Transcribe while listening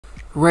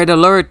Red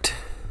alert!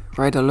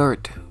 Red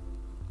alert!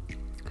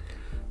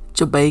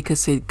 Jamaica,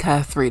 St.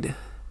 Catherine.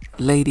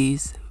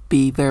 Ladies,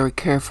 be very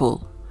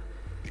careful.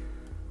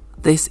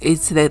 This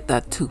incident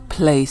that took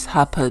place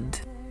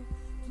happened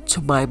to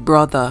my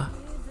brother,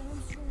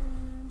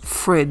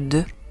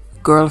 friend,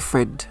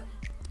 girlfriend,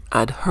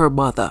 and her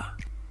mother.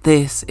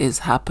 This is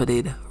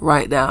happening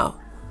right now.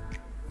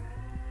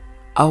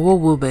 Our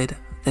women,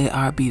 they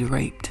are being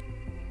raped.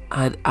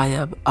 And I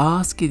am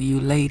asking you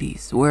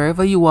ladies,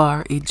 wherever you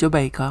are in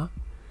Jamaica,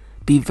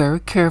 be very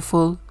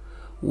careful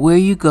where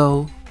you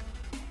go,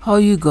 how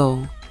you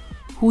go,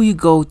 who you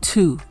go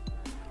to,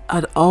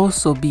 and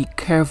also be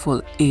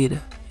careful in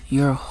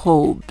your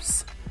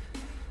homes.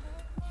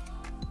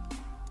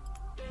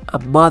 A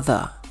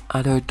mother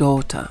and her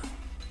daughter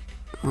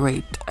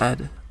raped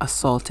and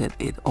assaulted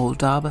in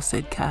Old Harbour,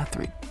 St.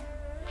 Catherine.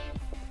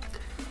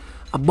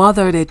 A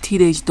mother and a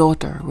teenage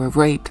daughter were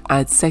raped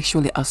and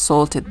sexually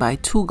assaulted by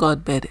two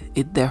gunmen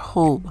in their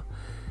home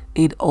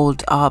in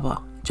Old Harbour,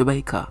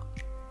 Jamaica.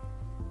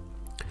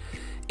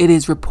 It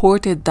is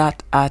reported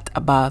that at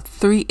about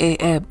 3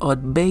 a.m.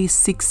 on May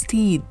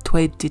 16,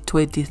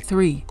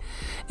 2023,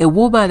 a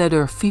woman and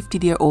her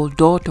 15-year-old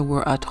daughter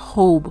were at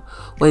home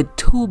when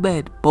two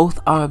men, both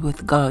armed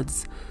with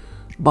guns,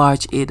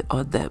 barged in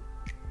on them.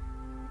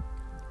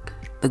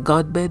 The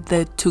gunmen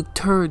then took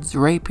turns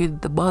raping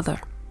the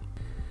mother.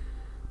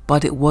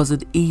 But it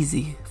wasn't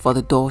easy for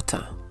the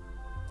daughter.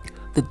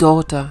 The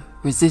daughter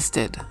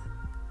resisted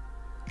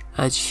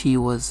and she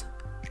was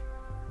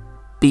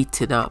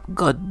beaten up,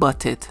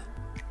 gun-butted.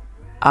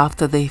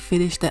 After they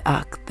finished the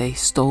act, they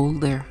stole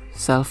their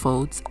cell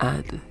phones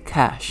and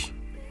cash.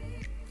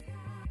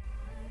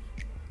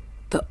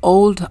 The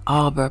Old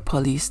Harbour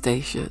Police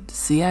Station,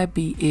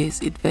 CIB, is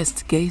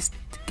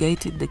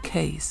investigating the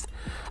case,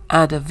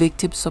 and a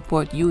victim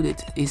support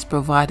unit is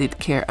providing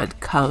care and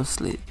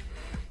counseling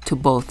to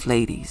both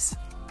ladies.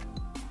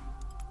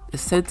 The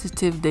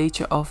sensitive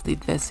nature of the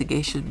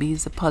investigation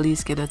means the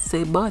police cannot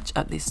say much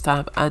at this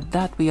time, and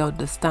that we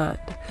understand.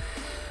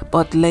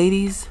 But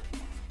ladies,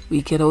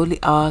 we can only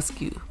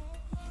ask you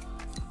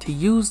to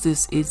use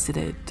this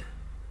incident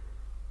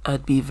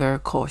and be very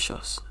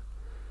cautious.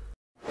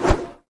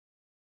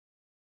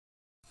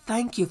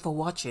 Thank you for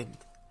watching.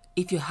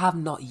 If you have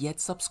not yet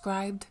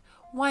subscribed,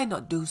 why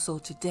not do so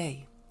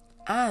today?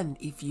 And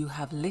if you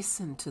have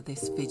listened to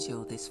this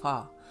video this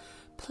far,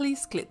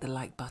 please click the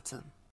like button.